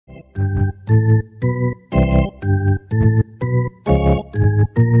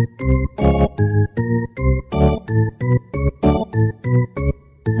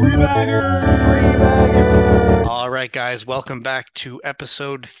right, guys, welcome back to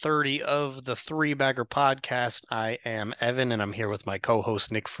episode 30 of the Three Bagger Podcast. I am Evan, and I'm here with my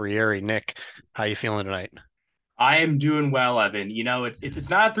co-host Nick Frieri. Nick, how you feeling tonight? I am doing well, Evan. It's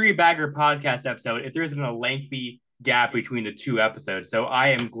not a three bagger podcast episode if there isn't a lengthy gap between the two episodes. So I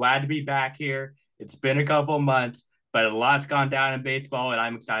am glad to be back here. It's been a couple of months, but a lot's gone down in baseball, and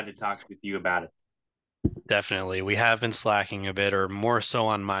I'm excited to talk with you about it. Definitely. We have been slacking a bit, or more so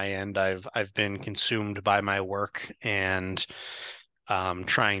on my end. I've been consumed by my work and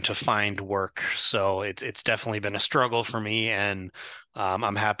trying to find work. So it's definitely been a struggle for me, and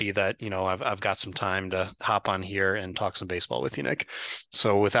I'm happy that I've got some time to hop on here and talk some baseball with you, Nick.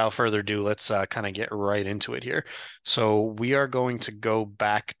 So without further ado, let's kind of get right into it here. So we are going to go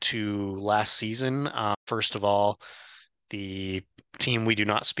back to last season. First of all, the team we do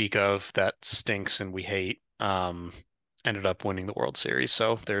not speak of that stinks and we hate ended up winning the World Series.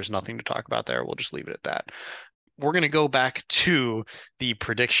 So there's nothing to talk about there. We'll just leave it at that. We're going to go back to the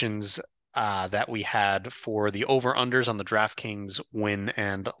predictions that we had for the over-unders on the DraftKings win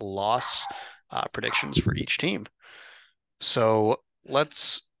and loss predictions for each team. So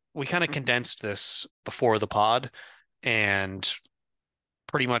we kind of condensed this before the pod and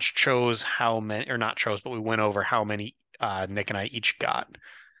pretty much chose how many, or not chose, but we went over how many Nick and I each got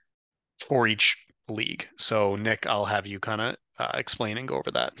for each league. So Nick, I'll have you kind of explain and go over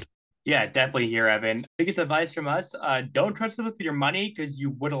that. Yeah, definitely here, Evan. Biggest advice from us: don't trust us with your money because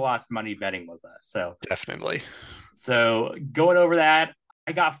you would have lost money betting with us. Definitely. So going over that,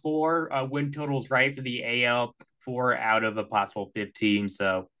 I got four win totals right for the AL, four out of a possible 15.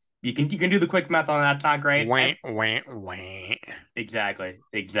 So you can do the quick math on that. It's not great. Wah, wah, wah. Exactly.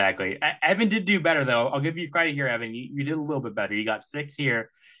 Evan did do better though. I'll give you credit here, Evan. You did a little bit better. You got six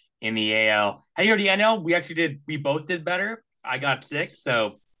here in the AL. Hey, you the NL? We both did better. I got six,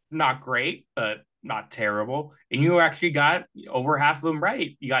 so not great, but not terrible. And you actually got over half of them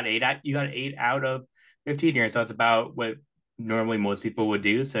right. You got eight out of 15 here. So that's about what normally most people would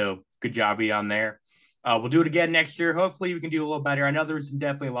do. So good job you on there. We'll do it again next year. Hopefully we can do a little better. I know there's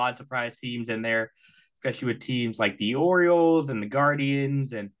definitely a lot of surprise teams in there, especially with teams like the Orioles and the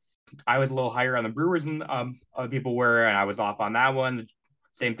Guardians. And I was a little higher on the Brewers than other people were, and I was off on that one.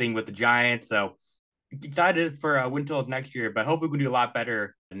 Same thing with the Giants. So excited for win totals next year, but hopefully we can do a lot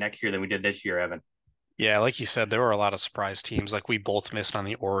better next year than we did this year, Evan. Yeah, like you said, there were a lot of surprise teams. Like we both missed on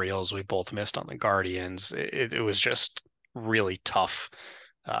the Orioles, we both missed on the Guardians. It was just really tough,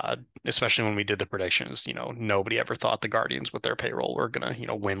 especially when we did the predictions. Nobody ever thought the Guardians with their payroll were gonna,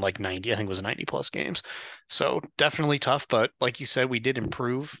 win like 90. I think it was 90 plus games. So definitely tough. But like you said, we did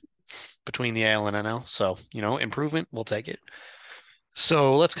improve between the AL and NL. So, improvement, we'll take it.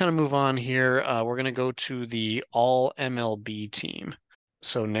 So let's kind of move on here. We're gonna go to the all MLB team.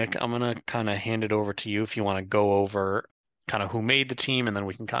 So, Nick, I'm going to kind of hand it over to you if you want to go over kind of who made the team, and then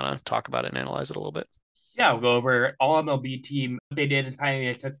we can kind of talk about it and analyze it a little bit. Yeah, we'll go over all MLB team. What they did is kind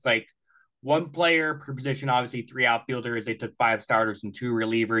of they took like one player per position, obviously three outfielders. They took five starters and two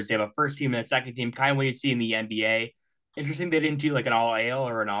relievers. They have a first team and a second team, kind of what you see in the NBA. Interesting they didn't do like an all AL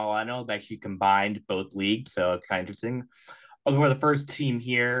or an all NL. They actually combined both leagues, so it's kind of interesting. I'll go over the first team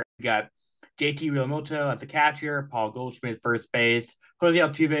here. We got JT Realmuto as the catcher, Paul Goldschmidt first base, Jose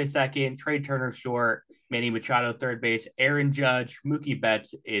Altuve second, Trey Turner short, Manny Machado third base, Aaron Judge, Mookie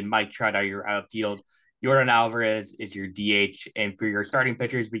Betts, and Mike Trout are your outfield. Jordan Alvarez is your DH. And for your starting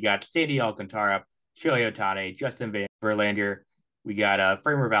pitchers, we got Sandy Alcantara, Shohei Ohtani, Justin Verlander. We got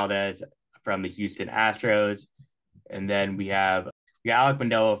Framer Valdez from the Houston Astros. And then we got Alec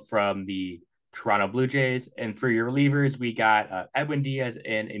Manoah from the Toronto Blue Jays. And for your relievers, we got Edwin Diaz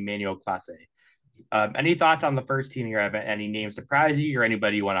and Emmanuel Clase. Any thoughts on the first team here? Any names surprise you or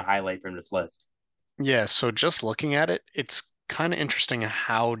anybody you want to highlight from this list? Yeah, so just looking at it, it's kind of interesting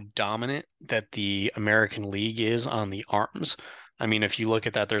how dominant that the American League is on the arms. I mean, if you look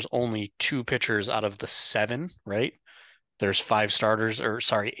at that, there's only two pitchers out of the seven, right? There's five starters, or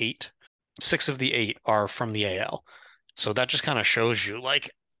sorry, eight. Six of the eight are from the AL. So that just kind of shows you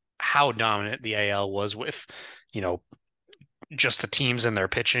like how dominant the AL was with, you know, just the teams and their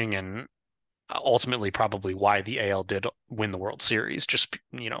pitching, and ultimately probably why the AL did win the World Series. Just,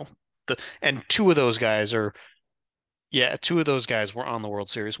 and two of those guys were on the World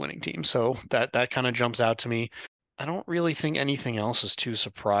Series winning team. So that kind of jumps out to me. I don't really think anything else is too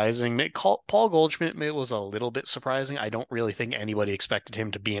surprising. Paul Goldschmidt was a little bit surprising. I don't really think anybody expected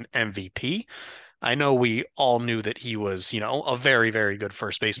him to be an MVP. I know we all knew that he was, a very, very good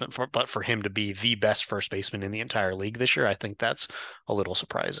first baseman, but for him to be the best first baseman in the entire league this year, I think that's a little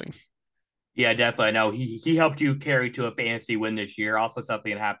surprising. Yeah, definitely. I know he helped you carry to a fantasy win this year. Also,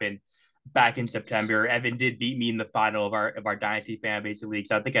 something that happened back in September. Evan did beat me in the final of our Dynasty Fan Base League.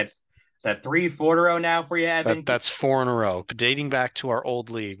 So I think that's is that 3, 4 in a row now for you, Evan? That's four in a row. Dating back to our old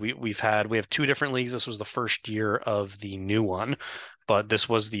league, we have two different leagues. This was the first year of the new one, but this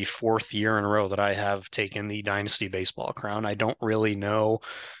was the fourth year in a row that I have taken the Dynasty Baseball crown. I don't really know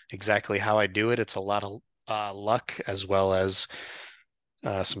exactly how I do it. It's a lot of luck as well as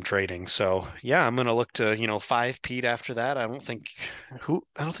some trading. So yeah, I'm gonna look to, five Pete after that. I don't think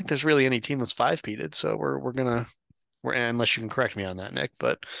there's really any team that's five peated. So we're gonna unless you can correct me on that, Nick,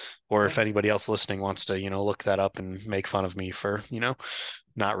 or if anybody else listening wants to, look that up and make fun of me for,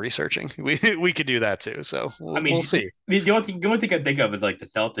 not researching, we could do that too. So I we'll mean, see. the only thing I think of is like the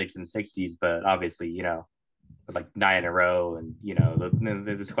Celtics in the '60s, but obviously, it was like 9 in a row, and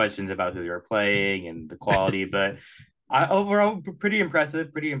there's questions about who they were playing and the quality, but overall, pretty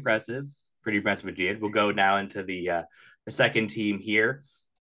impressive, pretty impressive with Jade. We'll go now into the second team here.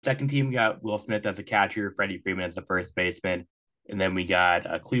 Second team, we got Will Smith as a catcher, Freddie Freeman as the first baseman. And then we got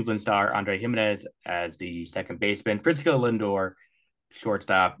a Cleveland star, Andre Jimenez, as the second baseman, Francisco Lindor,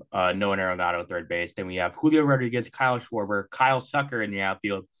 shortstop, Noah Arenado, third base. Then we have Julio Rodriguez, Kyle Schwarber, Kyle Tucker in the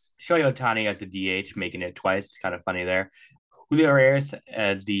outfield, Shohei Ohtani as the DH, making it twice. It's kind of funny there. Julio Reyes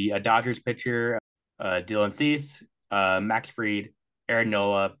as the Dodgers pitcher, Dylan Cease, Max Fried, Aaron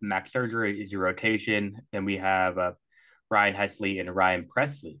Nola, Max Scherzer is your rotation. Then we have Ryan Hesley and Ryan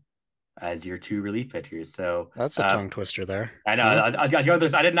Presley as your two relief pitchers. So That's a tongue twister there. I know. Yeah.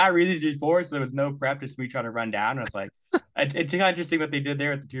 I did not read these before, so there was no prep, just me trying to run down. I was like, it's kind of interesting what they did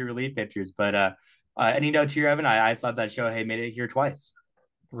there with the two relief pitchers. But any notes here, Evan? I thought that Shohei made it here twice.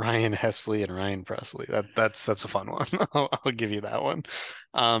 Ryan Hesley and Ryan Presley. That's a fun one. I'll give you that one.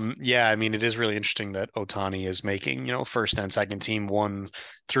 Yeah, I mean it is really interesting that Ohtani is making, first and second team, one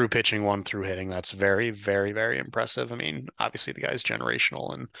through pitching, one through hitting. That's very, very, very impressive. I mean, obviously the guy's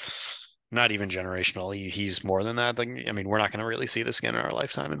generational and not even generational. He's more than that. Like, I mean, we're not going to really see this again in our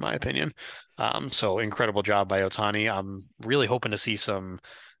lifetime, in my opinion. So incredible job by Ohtani. I'm really hoping to see some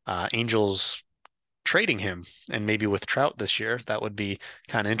Angels trading him and maybe with Trout this year. That would be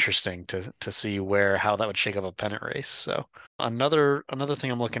kind of interesting to see how that would shake up a pennant race. So another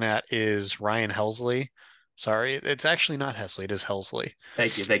thing I'm looking at is Ryan Helsley. Sorry, it's actually not Hesley, it is Helsley.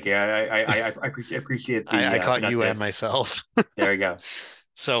 Thank you. I appreciate the I caught you and pronunciation. myself. There we go.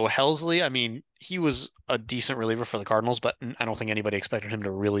 So Helsley, I mean, he was a decent reliever for the Cardinals, but I don't think anybody expected him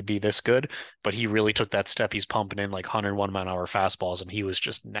to really be this good. But he really took that step. He's pumping in like 101 mile an hour fastballs, and he was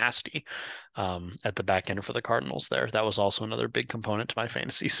just nasty at the back end for the Cardinals there. That was also another big component to my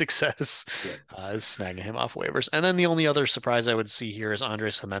fantasy success, Yeah. is snagging him off waivers. And then the only other surprise I would see here is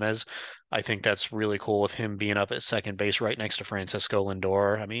Andres Jimenez. I think that's really cool with him being up at second base right next to Francisco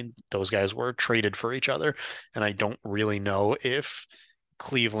Lindor. I mean, those guys were traded for each other, and I don't really know if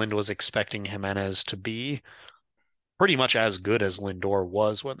Cleveland was expecting Jimenez to be pretty much as good as Lindor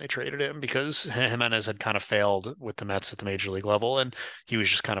was when they traded him, because Jimenez had kind of failed with the Mets at the major league level, and he was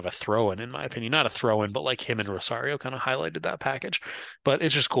just kind of a throw-in, in my opinion. Not a throw-in, but like him and Rosario kind of highlighted that package. But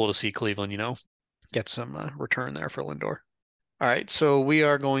it's just cool to see Cleveland, get some return there for Lindor. All right, so we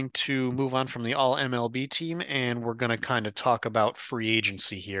are going to move on from the all MLB team, and we're going to kind of talk about free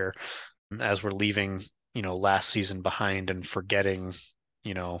agency here as we're leaving, last season behind and forgetting,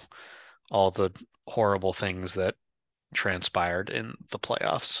 all the horrible things that transpired in the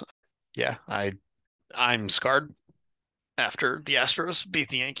playoffs. Yeah, I'm scarred after the Astros beat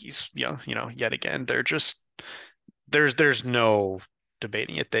the Yankees. Yeah, yet again. They're just there's no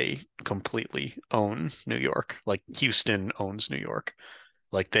debating it. They completely own New York. Like Houston owns New York.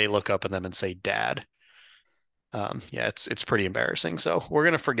 Like they look up at them and say, "Dad." Yeah, it's pretty embarrassing. So we're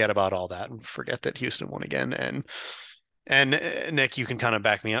gonna forget about all that and forget that Houston won again. And Nick, you can kind of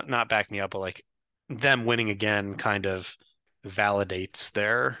back me up, not back me up, but like them winning again kind of validates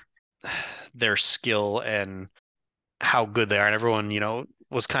their skill and how good they are. And everyone,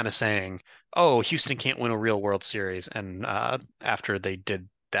 was kind of saying, "Oh, Houston can't win a real World Series." And after they did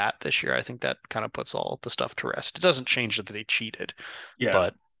that this year, I think that kind of puts all the stuff to rest. It doesn't change that they cheated, Yeah.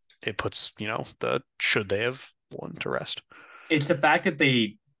 but it puts, the should they have won to rest. It's the fact that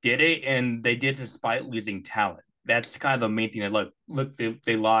they did it and they did despite losing talent. That's kind of the main thing. Look,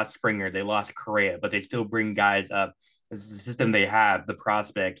 they lost Springer, they lost Correa, but they still bring guys up. This is the system they have, the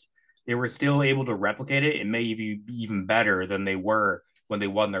prospects. They were still able to replicate it and maybe be even better than they were when they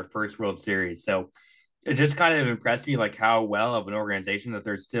won their first World Series. So it just kind of impressed me, like how well of an organization that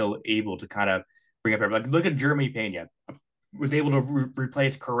they're still able to kind of bring up. Like look at Jeremy Pena, was able to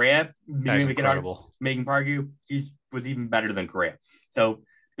replace Correa. Guy's incredible. Megan Pardew, he was even better than Correa. So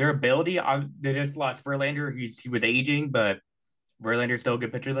their ability, they just lost Verlander. He was aging, but Verlander's still a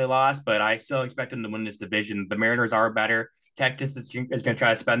good pitcher they lost, but I still expect them to win this division. The Mariners are better. Texas is going to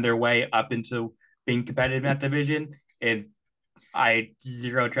try to spend their way up into being competitive in that division, and I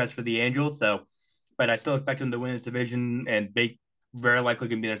zero trust for the Angels. So, but I still expect them to win this division, and they very likely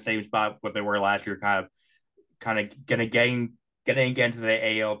going to be in the same spot what they were last year, kind of getting again to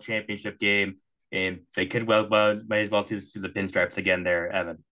the AL championship game, and they could may as well see the pinstripes again there,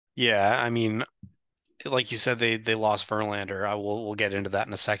 Evan. Yeah, I mean, like you said, they lost Verlander. We'll get into that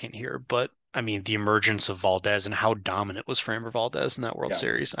in a second here, but I mean, the emergence of Valdez and how dominant was Framber Valdez in that World Yeah.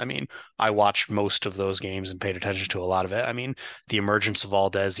 Series. I mean, I watched most of those games and paid attention to a lot of it. I mean, the emergence of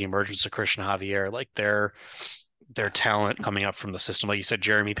Valdez, the emergence of Christian Javier, like their talent coming up from the system. Like you said,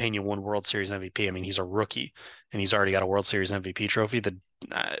 Jeremy Pena won World Series MVP. I mean, he's a rookie and he's already got a World Series MVP trophy.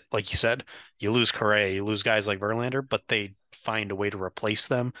 Like you said, you lose Correa, you lose guys like Verlander, but they find a way to replace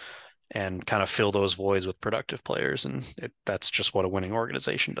them and kind of fill those voids with productive players. And that's just what a winning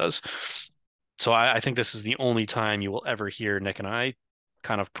organization does. So I think this is the only time you will ever hear Nick and I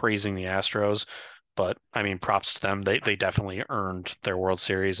kind of praising the Astros. But I mean, props to them. They definitely earned their World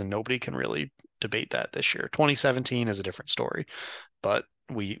Series, and nobody can really debate that this year. 2017 is a different story, but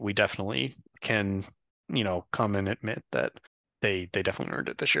we definitely can, come and admit that they definitely earned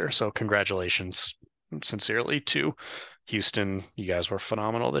it this year. So congratulations sincerely to Houston. You guys were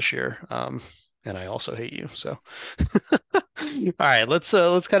phenomenal this year. And I also hate you. So all right, let's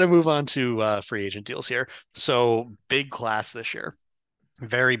kind of move on to free agent deals here. So big class this year.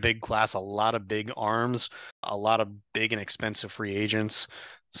 Very big class, a lot of big arms, a lot of big and expensive free agents.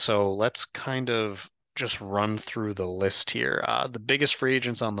 So let's kind of just run through the list here. The biggest free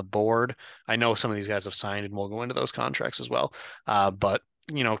agents on the board. I know some of these guys have signed, and we'll go into those contracts as well. But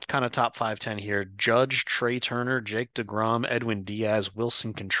kind of top 5-10 here. Judge, Trey Turner, Jake DeGrom, Edwin Diaz,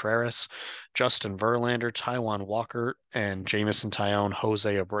 Wilson Contreras, Justin Verlander, Taijuan Walker, and Jameson Taillon,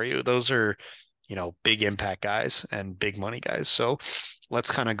 Jose Abreu. Those are, big impact guys and big money guys. So let's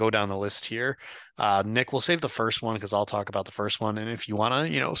kind of go down the list here. Nick, we'll save the first one because I'll talk about the first one. And if you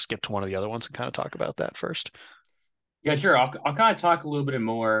want to, skip to one of the other ones and kind of talk about that first. Yeah, sure. I'll kind of talk a little bit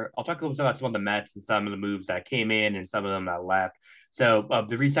more. I'll talk a little bit about some of the Mets and some of the moves that came in and some of them that left. So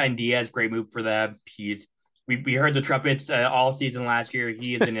the re-signed Diaz, great move for them. We heard the trumpets all season last year.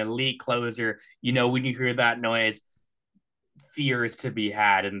 He is an elite closer. When you hear that noise, fear is to be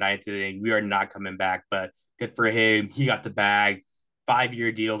had in ninth inning. We are not coming back, but good for him. He got the bag.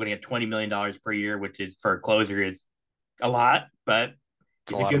 5-year deal, going to get $20 million per year, which is for a closer is a lot, but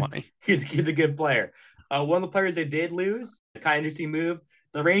it's a lot of money. He's a good player. One of the players they did lose, a kind of interesting move.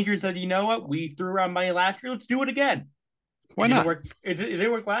 The Rangers said, you know what? We threw around money last year. Let's do it again. Why not? It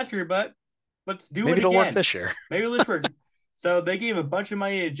didn't work last year, but let's do Maybe it again. Maybe it'll work this year. Maybe it'll work. So they gave a bunch of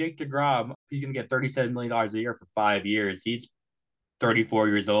money to Jake DeGrom. He's going to get $37 million a year for 5 years. He's 34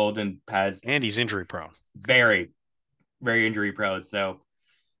 years old and he's injury prone. Very, very injury prone. So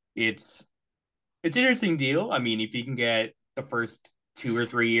it's an interesting deal. I mean, if you can get the first 2 or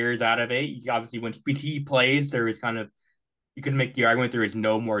 3 years out of it, obviously when he plays, there is kind of, you could make the argument there is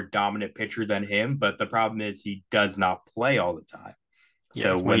no more dominant pitcher than him, but the problem is he does not play all the time. Yeah,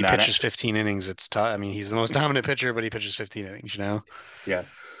 so when he pitches 15 innings, it's tough. I mean, he's the most dominant pitcher, but he pitches 15 innings, Yeah.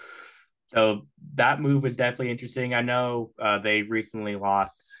 So that move was definitely interesting. I know they recently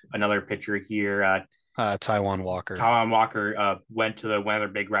lost another pitcher here. Taijuan Walker. Taijuan Walker went to one of their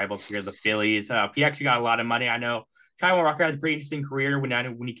big rivals here, the Phillies. He actually got a lot of money. I know Taijuan Walker has a pretty interesting career.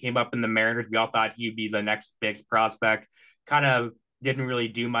 When he came up in the Mariners, we all thought he'd be the next big prospect. Kind of didn't really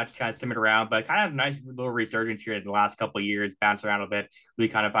do much, kind of simmered around, but kind of a nice little resurgence here in the last couple of years, bounced around a bit. We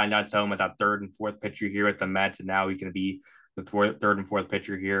kind of find out home as that third and fourth pitcher here with the Mets, and now he's going to be the third and fourth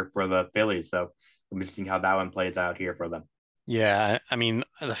pitcher here for the Phillies. So I'm just seeing how that one plays out here for them. Yeah, I mean,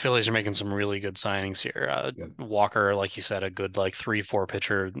 the Phillies are making some really good signings here. Walker, like you said, a good 3-4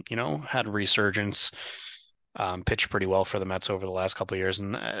 pitcher, had resurgence, pitched pretty well for the Mets over the last couple of years.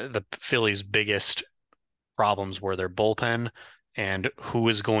 And the Phillies' biggest problems were their bullpen and who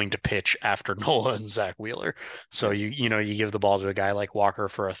is going to pitch after Nola and Zach Wheeler. So you give the ball to a guy like Walker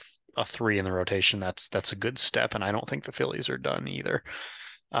for a 3 in the rotation. That's a good step, and I don't think the Phillies are done either.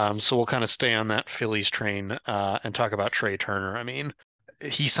 So we'll kind of stay on that Phillies train and talk about Trey Turner. I mean,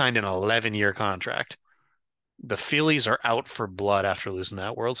 he signed an 11-year contract. The Phillies are out for blood after losing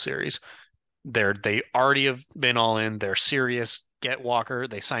that World Series. They already have been all in. They're serious. Get Walker.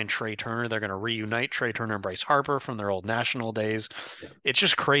 They signed Trey Turner. They're going to reunite Trey Turner and Bryce Harper from their old national days. Yeah. It's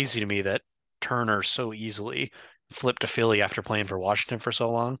just crazy to me that Turner so easily flipped to Philly after playing for Washington for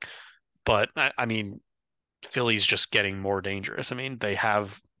so long. But I mean, Philly's just getting more dangerous. I mean, they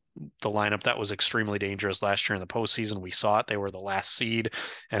have the lineup that was extremely dangerous last year in the postseason. We saw it. They were the last seed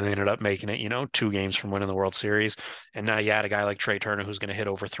and they ended up making it, 2 games from winning the World Series. And now you had a guy like Trey Turner who's going to hit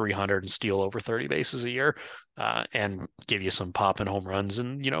over 300 and steal over 30 bases a year, and give you some pop and home runs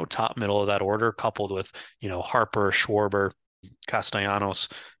and, top middle of that order, coupled with, Harper, Schwarber, Castellanos,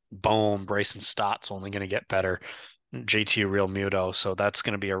 Bohm, Bryson Stott's only going to get better. JT Realmuto. So that's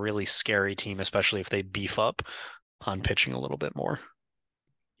going to be a really scary team, especially if they beef up on pitching a little bit more.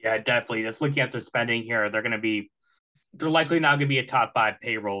 Yeah, definitely. Just looking at the spending here, they're likely not going to be a top 5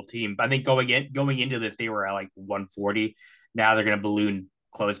 payroll team. I think going into this, they were at like 140. Now they're going to balloon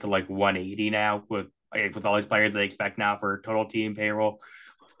close to like 180 now with all these players they expect now for total team payroll.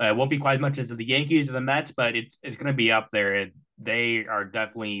 It won't be quite as much as the Yankees or the Mets, but it's going to be up there. They are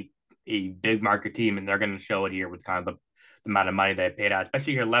definitely a big market team, and they're going to show it here with kind of the amount of money they paid out,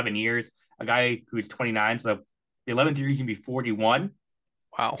 especially here 11 years. A guy who's 29, so the 11th year he's going to be 41.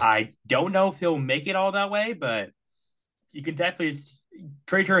 Wow. I don't know if he'll make it all that way, but you can definitely.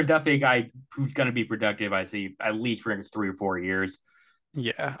 Trey Turner is definitely a guy who's going to be productive. I see at least for 3 or 4 years.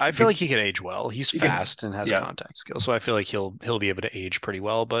 Yeah, I feel like he could age well. He's fast and has yeah. contact skills, so I feel like he'll be able to age pretty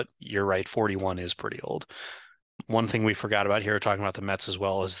well. But you're right, 41 is pretty old. One thing we forgot about here, talking about the Mets as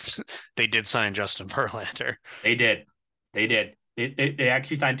well, is they did sign Justin Verlander. They did. They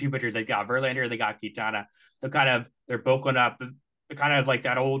actually signed 2 pitchers. They got Verlander, they got Quintana. So kind of they're bulking up the kind of like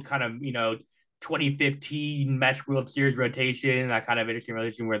that old kind of 2015 Mets World Series rotation, that kind of interesting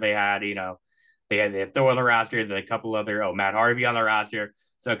rotation where they had they had Thor on the roster, then a couple other Matt Harvey on the roster.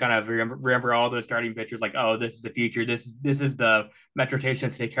 So kind of remember all those starting pitchers like, oh, this is the future. This is the Mets rotation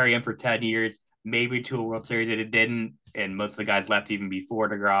that's going to carry him for 10 years, maybe to a World Series. And it didn't, and most of the guys left even before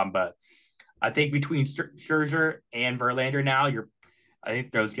DeGrom. But I think between Scherzer and Verlander now, I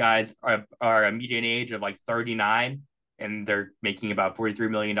think those guys are a median age of like 39, and they're making about $43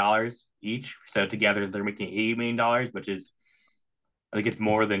 million each. So together they're making $80 million, which is, I think it's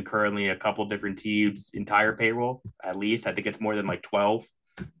more than currently a couple different teams' entire payroll, at least. I think it's more than like 12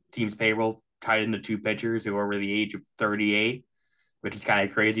 teams' payroll tied into 2 pitchers who are over the age of 38, which is kind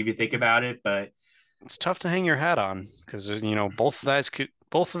of crazy if you think about it. But it's tough to hang your hat on because, both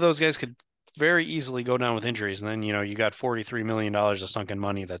of those guys could very easily go down with injuries. And then, you got $43 million of sunken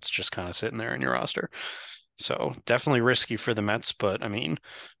money that's just kind of sitting there in your roster. So definitely risky for the Mets, but I mean,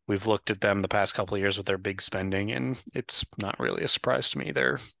 we've looked at them the past couple of years with their big spending, and it's not really a surprise to me.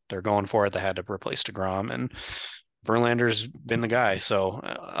 They're going for it. They had to replace DeGrom, and Verlander's been the guy. So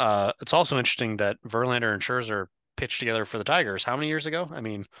it's also interesting that Verlander and Scherzer pitched together for the Tigers. How many years ago? I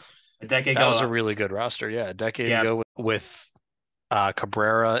mean, a decade that ago, was a really good roster. Yeah, a decade ago with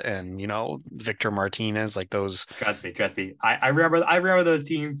Cabrera and Victor Martinez, like those. Trust me. I remember those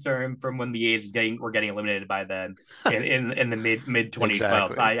teams from when the A's were getting eliminated by them in the mid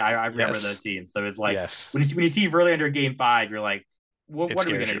 2012. Exactly. So I remember those teams. So it's like when you see Verlander Game 5, you're like, what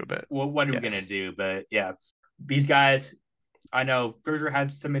are we gonna what are we gonna do? But yeah, these guys. I know Scherzer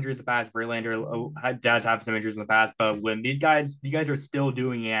had some injuries in the past. Verlander does have some injuries in the past, but when these guys are still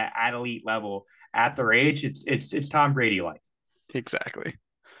doing it at elite level at their age, it's Tom Brady like. Exactly.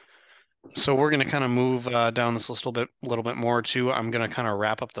 So we're going to kind of move down this list a little bit more too. I'm going to kind of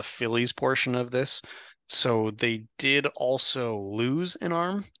wrap up the Phillies portion of this. So they did also lose an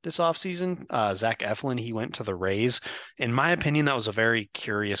arm this offseason. Zach Eflin, he went to the Rays. In my opinion, that was a very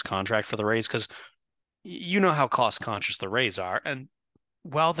curious contract for the Rays because you know how cost conscious the Rays are. And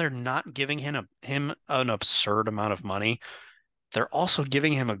while they're not giving him an absurd amount of money, they're also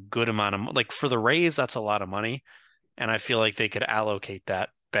giving him a good amount of, like, for the Rays, that's a lot of money. And I feel like they could allocate that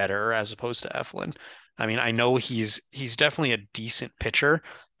better as opposed to Eflin. I mean, I know he's definitely a decent pitcher,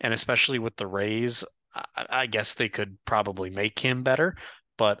 and especially with the Rays, I guess they could probably make him better.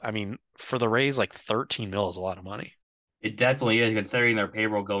 But I mean, for the Rays, like 13 mil is a lot of money. It definitely is, considering their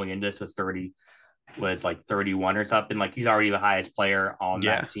payroll going into this was like 31 or something. Like he's already the highest player on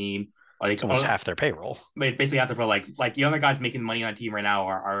that team. Like it's almost half their payroll. Basically half their payroll. Like the other guys making money on the team right now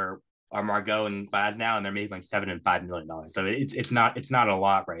are Margot and Glasnow, and they're making like $7 and $5 million. So it's not a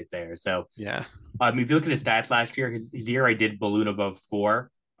lot right there. So yeah, if you look at his stats last year, his ERA did balloon above 4.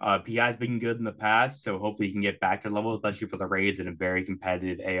 He has been good in the past, so hopefully he can get back to the level, especially for the Rays in a very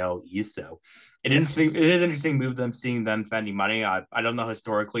competitive AL East. So it is interesting move them seeing them spending money. I don't know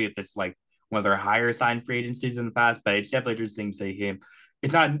historically if it's like one of their higher signed free agencies in the past, but it's definitely interesting to see him.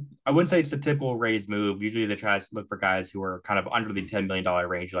 It's not, I wouldn't say it's the typical Rays move. Usually they try to look for guys who are kind of under the $10 million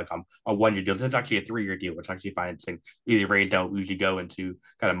range, like a 1-year deal. This is actually a 3-year deal, which I actually find interesting. Usually Rays don't usually go into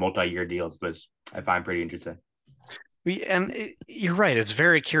kind of multi-year deals, which I find pretty interesting. You're right. It's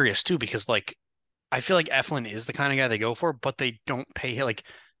very curious too, because like, I feel like Eflin is the kind of guy they go for, but they don't pay like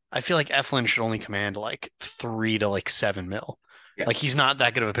I feel like Eflin should only command like 3 to 7 mil. Yeah. Like he's not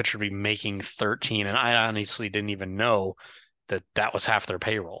that good of a pitcher to be making 13. And I honestly didn't even know that that was half their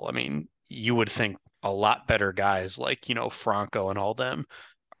payroll. I mean, you would think a lot better guys like, Franco and all them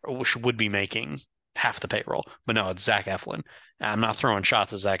would be making half the payroll. But no, it's Zach Eflin. I'm not throwing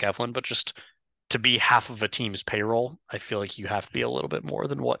shots at Zach Eflin, but just to be half of a team's payroll, I feel like you have to be a little bit more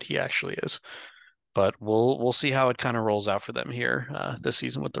than what he actually is. But we'll see how it kind of rolls out for them here this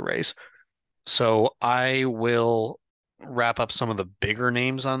season with the Rays. So I will wrap up some of the bigger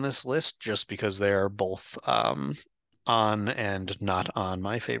names on this list just because they are both on and not on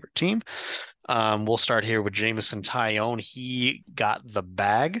my favorite team. We'll start here with Jameson Taillon. He got the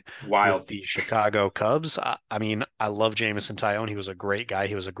bag with Wild. the Chicago Cubs. I mean, I love Jameson Taillon. He was a great guy.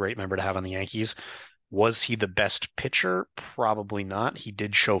 He was a great member to have on the Yankees. Was he the best pitcher? Probably not. He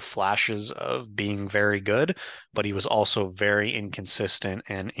did show flashes of being very good, but he was also very inconsistent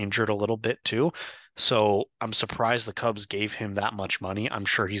and injured a little bit too. So I'm surprised the Cubs gave him that much money. I'm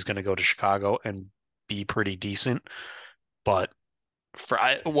sure he's going to go to Chicago and be pretty decent. But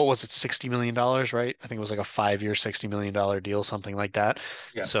what was it, $60 million, right? I think it was like a 5 year, $60 million deal, something like that.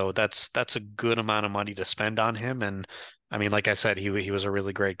 Yeah. So that's a good amount of money to spend on him. And I mean, like I said, he was a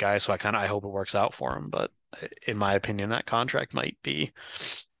really great guy. So I hope it works out for him. But in my opinion, that contract might be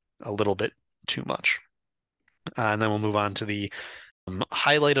a little bit too much. And then we'll move on to the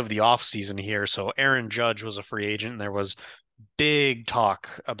highlight of the offseason here. So Aaron Judge was a free agent, and there was big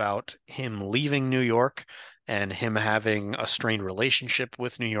talk about him leaving New York and him having a strained relationship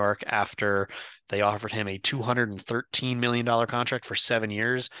with New York after they offered him a $213 million contract for 7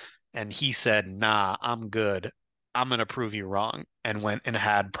 years. And he said, nah, I'm good. I'm going to prove you wrong. And went and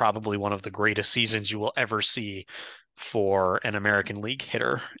had probably one of the greatest seasons you will ever see for an American League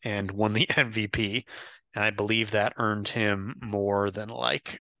hitter and won the MVP. And I believe that earned him more than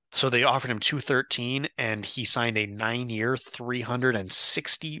so they offered him 213 and he signed a 9 year,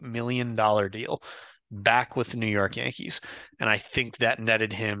 $360 million deal back with the New York Yankees. And I think that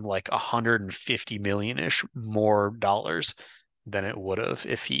netted him like 150 million-ish more dollars than it would have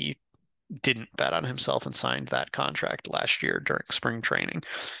if he didn't bet on himself and signed that contract last year during spring training.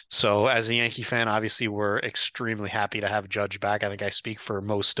 So as a Yankee fan, obviously we're extremely happy to have Judge back. I think I speak for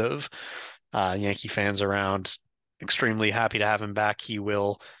most of Yankee fans around. Extremely happy to have him back. He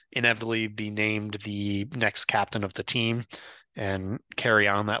will inevitably be named the next captain of the team and carry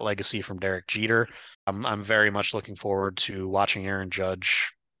on that legacy from Derek Jeter. I'm very much looking forward to watching Aaron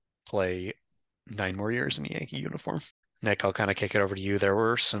Judge play 9 more years in the Yankee uniform. Nick, I'll kind of kick it over to you. There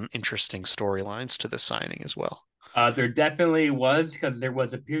were some interesting storylines to this signing as well. There definitely was, because there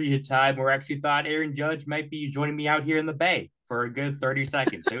was a period of time where I actually thought Aaron Judge might be joining me out here in the Bay for a good 30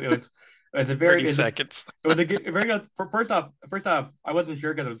 seconds. It was a very 30 seconds. it was a good, very good. First off, I wasn't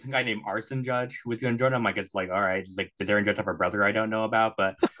sure because it was some guy named Arson Judge who was going to join. I'm like, it's like, all right, just like, does Aaron Judge have a brother I don't know about?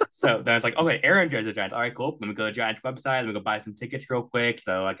 But so then it's like, okay, Aaron Judge is a Giants. All right, cool. Let me go to the Giants website. Let me go buy some tickets real quick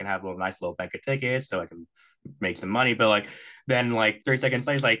so I can have a little nice little bank of tickets so I can make some money. But like, then like 30 seconds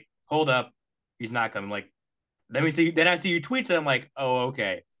later, like, hold up, he's not coming. Like, then I see you tweets and I'm like, oh,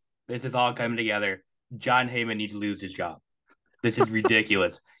 okay, this is all coming together. Jon Heyman needs to lose his job. This is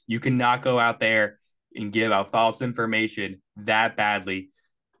ridiculous. You cannot go out there and give out false information that badly.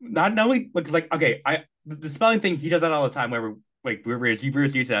 Not only because, like, okay, the spelling thing, he does that all the time. Where we're used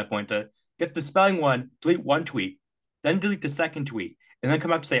to that point to get the spelling one, delete one tweet, then delete the second tweet, and then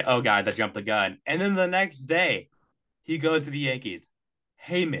come out to say, "Oh, guys, I jumped the gun." And then the next day, he goes to the Yankees.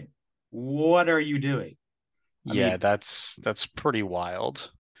 Heyman, what are you doing? I Yeah, mean, that's pretty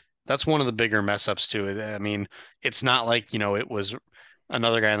wild. That's one of the bigger mess ups too. I mean, it's not like, it was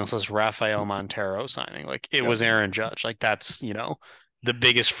another guy on this list, Rafael Montero signing. Like it yep. was Aaron Judge. Like that's, the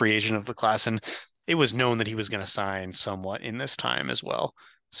biggest free agent of the class. And it was known that he was going to sign somewhat in this time as well.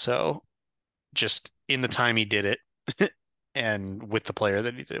 So just in the time he did it and with the player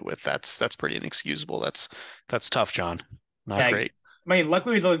that he did it with, that's pretty inexcusable. That's tough, John. Not Yeah, great. I mean,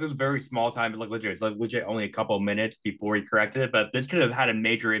 luckily it's like a very small time. It's like legit only a couple of minutes before he corrected it. But this could have had a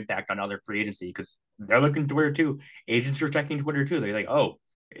major impact on other free agency because they're looking Twitter too. Agents are checking Twitter too. They're like, oh,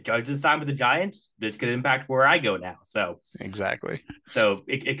 Judge this time with the Giants. This could impact where I go now. So, Exactly.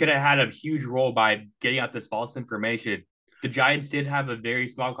 it could have had a huge role by getting out this false information. The Giants did have a very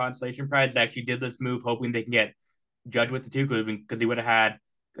small consolation prize. They actually did this move hoping they can get Judge with the two because he would have had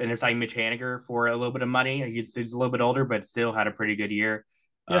ended up signing Mitch Haniger for a little bit of money. He's a little bit older, but still had a pretty good year.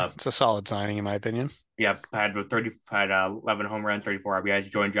 Yeah, it's a solid signing in my opinion. Yeah, had 11 home runs, 34 RBIs.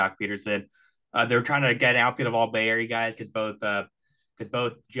 Joined Joc Peterson. They were trying to get an outfield of all Bay Area guys because both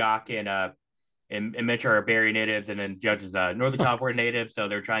Joc and Mitch are Barrie natives, and then Judge is a Northern California native. So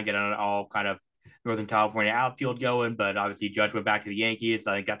they're trying to get an all kind of Northern California outfield going. But obviously, Judge went back to the Yankees.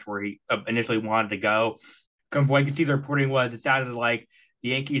 I think that's where he initially wanted to go. From what you can see, the reporting was it sounded like the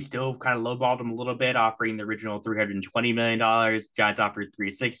Yankees still kind of lowballed him a little bit, offering the original $320 million. Giants offered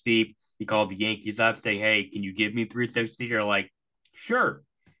 360. He called the Yankees up, saying, "Hey, can you give me 360?" They're like, "Sure."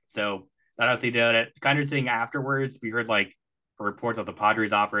 So that obviously did it. Kind of saying afterwards, we heard like reports that the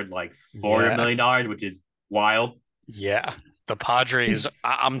Padres offered like $400 million, which is wild. Yeah. The Padres,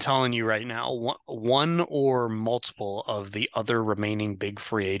 I'm telling you right now, one or multiple of the other remaining big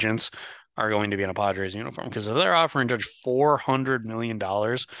free agents are going to be in a Padres uniform because if they're offering Judge $400 million,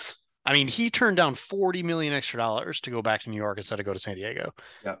 I mean, he turned down 40 million extra dollars to go back to New York instead of go to San Diego.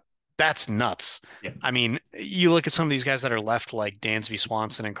 Yeah. That's nuts. Yeah. I mean, you look at some of these guys that are left like Dansby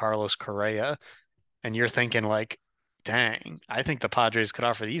Swanson and Carlos Correa, and you're thinking like, dang, I think the Padres could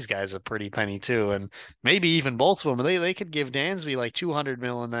offer these guys a pretty penny too, and maybe even both of them. They could give Dansby like 200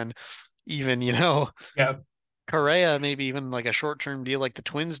 mil, and then even Yeah. Correa maybe even like a short term deal like the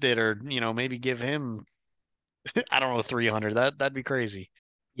Twins did, or maybe give him I don't know 300. That'd be crazy.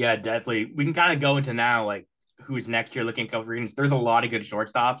 Yeah, definitely. We can kind of go into now like who's next year looking at Reasons. There's a lot of good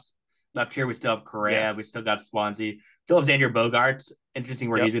shortstops. Left here, we still have Yeah. Correa. We still got Swansea. Still have Xander Bogaerts. Interesting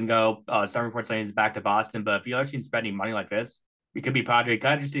where Yep. he's going to go. Some reports saying he's back to Boston. But if you're actually spending money like this, we could be Padres.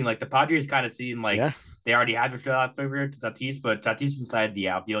 Kind of interesting. Like the Padres kind of seem like Yeah. they already have a shot favorite to Tatis, but Tatis inside the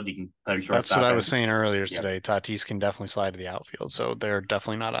outfield, you can play That's what shortstop. I was saying earlier Yeah. today. Tatis can definitely slide to the outfield, so they're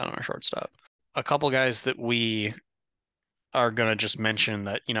definitely not out on a shortstop. A couple guys that we are going to just mention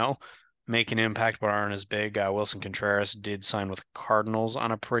that, make an impact but aren't as big. Wilson Contreras did sign with Cardinals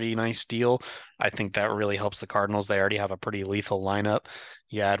on a pretty nice deal. I think that really helps the Cardinals. They already have a pretty lethal lineup.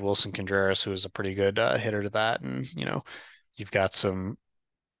 You add Wilson Contreras, who is a pretty good hitter to that, and you've got some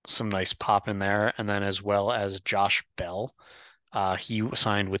nice pop in there, and then as well as Josh Bell. He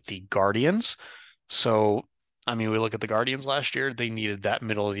signed with the Guardians. So, I mean, we look at the Guardians last year, they needed that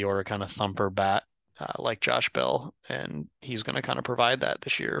middle of the order kind of thumper bat like Josh Bell, and he's going to kind of provide that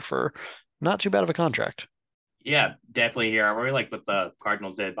this year for not too bad of a contract. Yeah, definitely here. I really like what the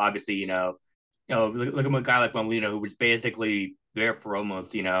Cardinals did. Obviously, look at a guy like Molina, who was basically there for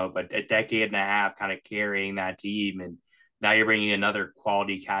almost, but a decade and a half, kind of carrying that team. And now you're bringing another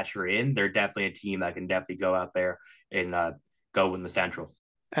quality catcher in. They're definitely a team that can definitely go out there and go win the Central.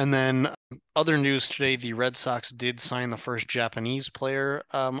 And then other news today, the Red Sox did sign the first Japanese player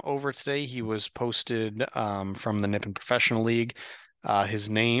over today. He was posted from the Nippon Professional League. What's his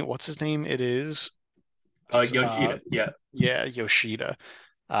name? It is Yoshida, yeah. Yeah, Yoshida.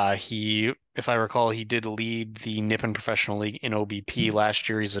 If I recall, he did lead the Nippon Professional League in OBP last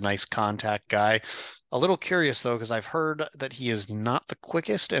year. He's a nice contact guy. A little curious though, because I've heard that he is not the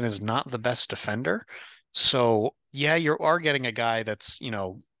quickest and is not the best defender. So yeah, you are getting a guy that's,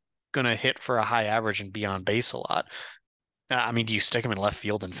 gonna hit for a high average and be on base a lot. I mean, do you stick him in left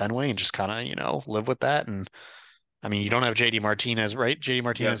field in Fenway and just kind of, live with that? And I mean, you don't have JD Martinez, right? JD Yeah.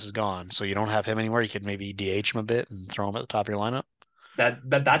 Martinez is gone, so you don't have him anymore. You could maybe DH him a bit and throw him at the top of your lineup.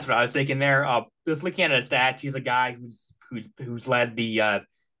 That's what I was thinking there. Just looking at his stats, he's a guy who's led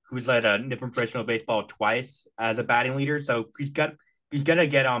Nippon Professional Baseball twice as a batting leader. So he's gonna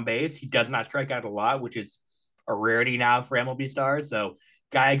get on base. He does not strike out a lot, which is a rarity now for MLB stars. So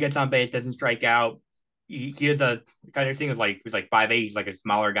guy gets on base, doesn't strike out. He is a kind of thing is like he's like 5'8", he's like a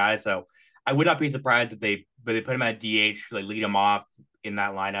smaller guy. So I would not be surprised if they put him at DH, they lead him off in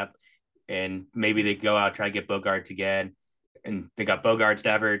that lineup, and maybe they go out try to get Bogaerts again. And they got Bogaerts,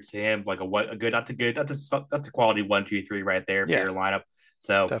 Devers, him like that's a quality 1, 2, 3 right there for Yeah, your lineup.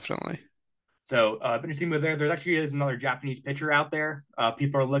 So definitely. interesting move there. There's actually is another Japanese pitcher out there.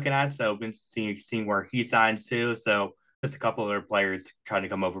 People are looking at. So been seeing where he signs too. So just a couple other players trying to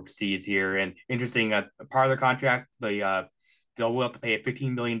come overseas here. And interesting, part of their contract, they'll have to pay a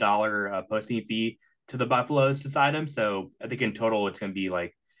 $15 million posting fee to the Buffaloes to sign him. So I think in total it's going to be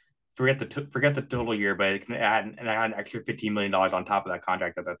like forget the total year, but it can add an extra $15 million on top of that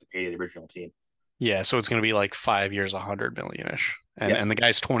contract that they have to pay the original team. Yeah, so it's going to be like 5 years, 100 million-ish. And Yes. the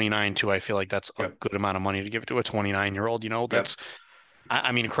guy's 29 too. I feel like that's a Yep. good amount of money to give to a 29-year-old. Yep.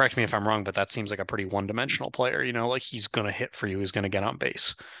 I mean, correct me if I'm wrong, but that seems like a pretty one-dimensional player. Like he's going to hit for you, he's going to get on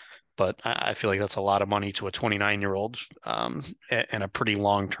base. But I feel like that's a lot of money to a 29-year-old, and a pretty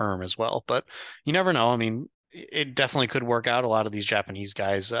long term as well. But you never know. I mean, it definitely could work out. A lot of these Japanese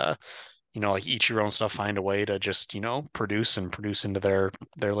guys, like Ichiro and stuff, find a way to just, produce into their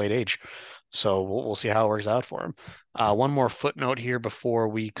late age. So we'll see how it works out for him. One more footnote here before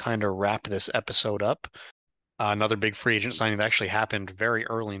we kind of wrap this episode up. Another big free agent signing that actually happened very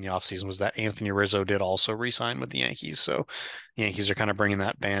early in the offseason was that Anthony Rizzo did also re-sign with the Yankees. So the Yankees are kind of bringing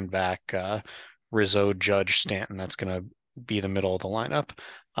that band back. Rizzo, Judge, Stanton, that's going to be the middle of the lineup.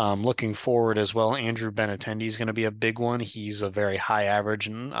 Looking forward as well, Andrew Benintendi is going to be a big one. He's a very high average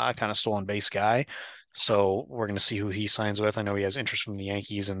and kind of stolen base guy. So we're going to see who he signs with. I know he has interest from the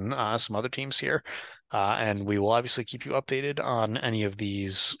Yankees and some other teams here. And we will obviously keep you updated on any of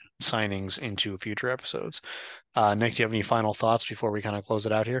these signings into future episodes. Nick, do you have any final thoughts before we kind of close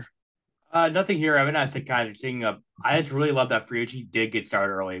it out here? Nothing here. I mean, I said kind of seeing I just really love that free agency did get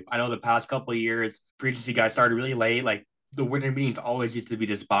started early. I know the past couple of years, free agency got started really late. Like the winter meetings always used to be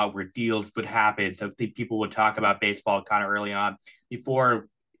the spot where deals would happen. So I think people would talk about baseball kind of early on. Before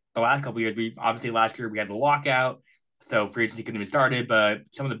the last couple of years, we obviously last year we had the lockout, so free agency couldn't even started. But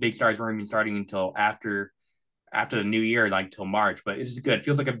some of the big stars weren't even starting until after the new year, like till March. But it's just good. It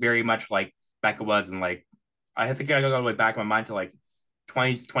feels like a very much like back it was, and like I think I go all the way back in my mind to like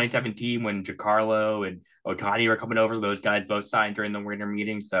 2017 when Giancarlo and Ohtani were coming over. Those guys both signed during the winter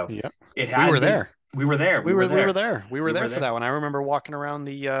meeting. So Yeah, it we has were been. there. We were there. We were there. We were We there were for there. that one. I remember walking around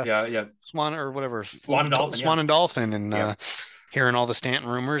the Yeah. Swan or whatever Swan and Dolphin. Yeah. Swan and Dolphin and Yeah. hearing all the Stanton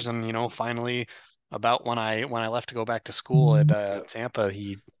rumors and finally about when I left to go back to school at Yeah. Tampa,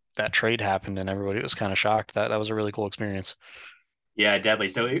 he that trade happened and everybody was kind of shocked. That was a really cool experience. Yeah, definitely.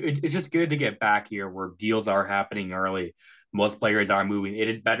 So it's just good to get back here where deals are happening early. Most players are moving. It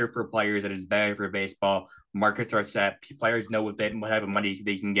is better for players. It is better for baseball. Markets are set. Players know what type of money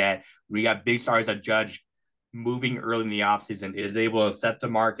they can get. We got big stars like Judge moving early in the offseason. It is able to set the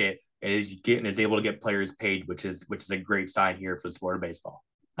market. It is able to get players paid, which is a great sign here for the sport of baseball.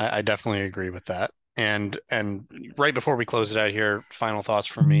 I definitely agree with that. And right before we close it out here, final thoughts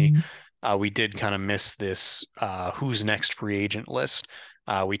from me. We did kind of miss this who's next free agent list.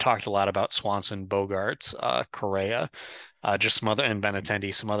 We talked a lot about Swanson, Bogarts, Correa, just some other, and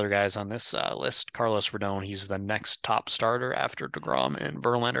Benintendi, some other guys on this list. Carlos Rodon, he's the next top starter after DeGrom and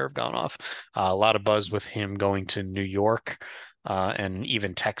Verlander have gone off. A lot of buzz with him going to New York. And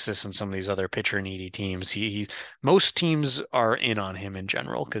even Texas and some of these other pitcher needy teams. Most teams are in on him in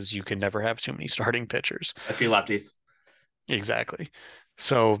general because you can never have too many starting pitchers. I feel lefties. Exactly.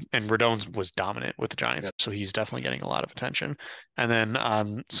 So, and Rodon was dominant with the Giants, Yep. so he's definitely getting a lot of attention. And then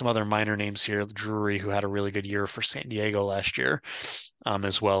some other minor names here, Drury, who had a really good year for San Diego last year,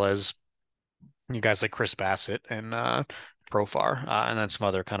 as well as you guys like Chris Bassett and Profar, and then some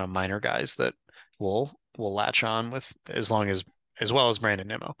other kind of minor guys that will latch on with as well as Brandon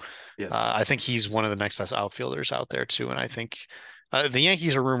Nimmo. Yeah. I think he's one of the next best outfielders out there too, and I think the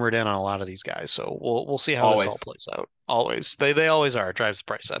Yankees are rumored in on a lot of these guys, so we'll see how this all Always. plays out. Always, they always are. It drives the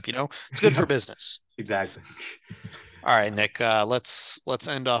price up. It's good for business. Exactly. All right, Nick. Let's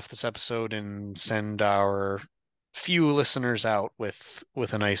end off this episode and send our few listeners out with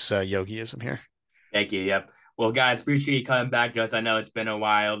a nice yogiism here. Thank you. Yep. Well, guys, appreciate you coming back to us. I know it's been a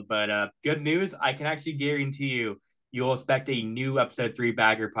while, but good news. I can actually guarantee you'll expect a new episode 3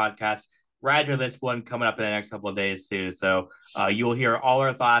 Bagger podcast right after this one coming up in the next couple of days too. So you'll hear all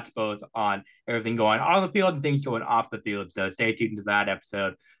our thoughts both on everything going on the field and things going off the field. So stay tuned to that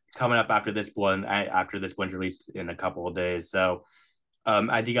episode coming up after this one's released in a couple of days. So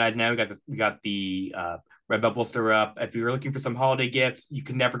as you guys know, we got the Redbubble store up. If you're looking for some holiday gifts, you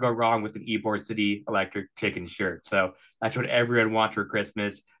can never go wrong with an Ybor City Electric Chicken shirt. So that's what everyone wants for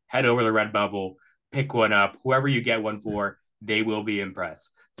Christmas. Head over to Redbubble, pick one up. Whoever you get one for, they will be impressed.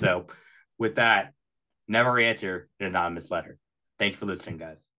 So with that, never answer an anonymous letter. Thanks for listening,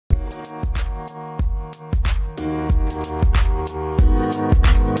 guys.